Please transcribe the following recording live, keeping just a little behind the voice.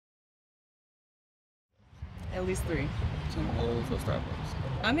At least 3. Some holes or Starbucks?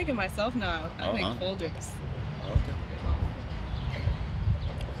 I make it myself now. I make full drinks. Oh, okay.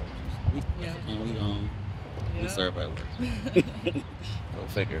 We serve at work. Go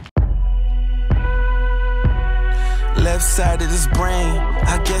figure. Left side of this brain,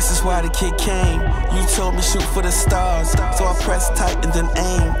 I guess that's why the kid came. You told me shoot for the stars, so I pressed tight and then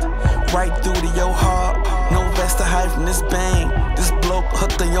aimed right through to your heart. No vest to hide from this bang. This bloke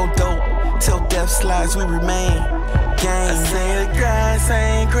hooked on your dope. Till death slides, we remain. Gang. I say the grass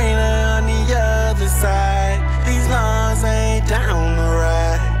ain't greener on the other side. These lawns ain't down the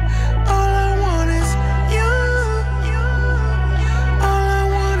ride. All I want is you. All I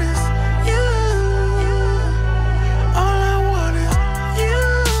want is you. All I want is you.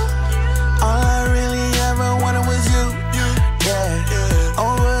 All I really ever wanted was you. Yeah.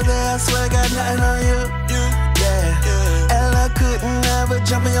 Over there, I swear, got nothing on you. Yeah. Ella couldn't ever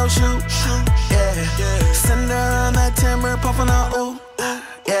jump in your shoe. Yeah. Send her on that timber, puffin' on ooh.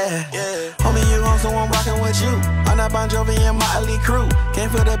 Yeah. Homie, you home, so I'm rockin' with you. I'm not Bon Jovi and my elite crew. Came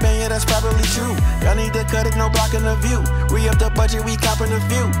for the band, yeah, that's probably true. Y'all need to cut it, no blocking the view. Re-up the budget, we copping a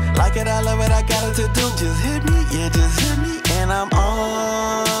few. Like it, I love it, I got it to do. Just hit me, yeah, just hit me, and I'm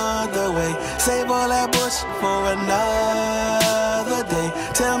on the way. Save all that bush for another day.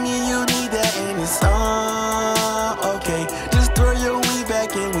 Tell me you need that, and it's on, okay. Just throw your weed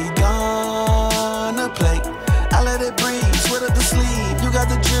back and we gonna play. I let it breathe, sweat up the sleeve. You got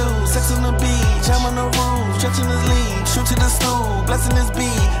the juice, sex on the beach. I'm on the roof, stretching his lead. Shoot to the stool, blessing his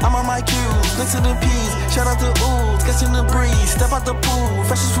beat. I'm on my cues, next to the peas. Shout out to ooze, catching the breeze. Step out the pool,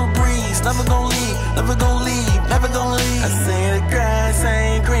 fresh as for breeze. Never gon' leave, never gon' leave, never gon' leave. I say the grass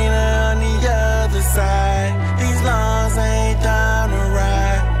ain't greener on the other side. These lawns ain't down the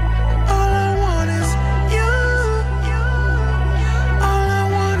ride. All I want is you. All I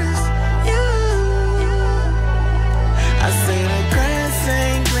want is you. I say the grass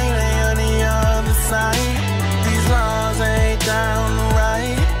ain't greener on the other side. These lawns ain't down the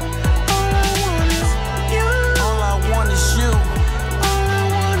right. All I want is you. All I want is you. All I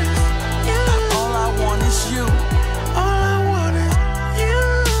want is you. All I want is you. All I want is you.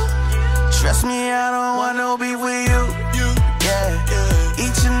 Trust me, I don't want no beef with you. Yeah.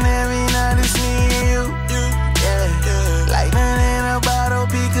 Each and every night it's me and you. Yeah. Lightning in a bottle,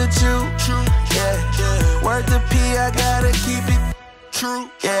 Pikachu. Yeah. Word to P, I gotta keep it true.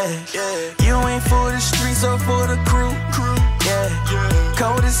 Yeah. You ain't for the streets or for the crew. Yeah.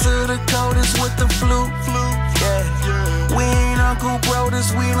 Coldest of the coldest with the flu. Yeah. We ain't Uncle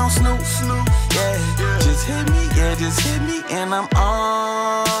Brothers, we don't snoop. Yeah. Just hit me, yeah, just hit me, and I'm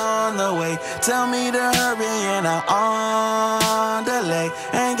on the way. Tell me to hurry, and I'm on delay.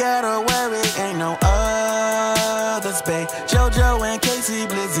 Ain't gotta worry, ain't no others, babe. JoJo and Casey,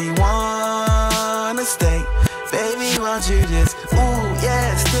 Blizzy wanna stay. Baby, won't you just, ooh,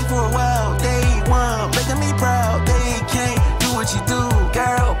 yeah, stay for a while. Day one, making me proud. They can't do what you do,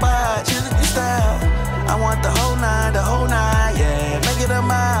 girl, by choosing your style. I want the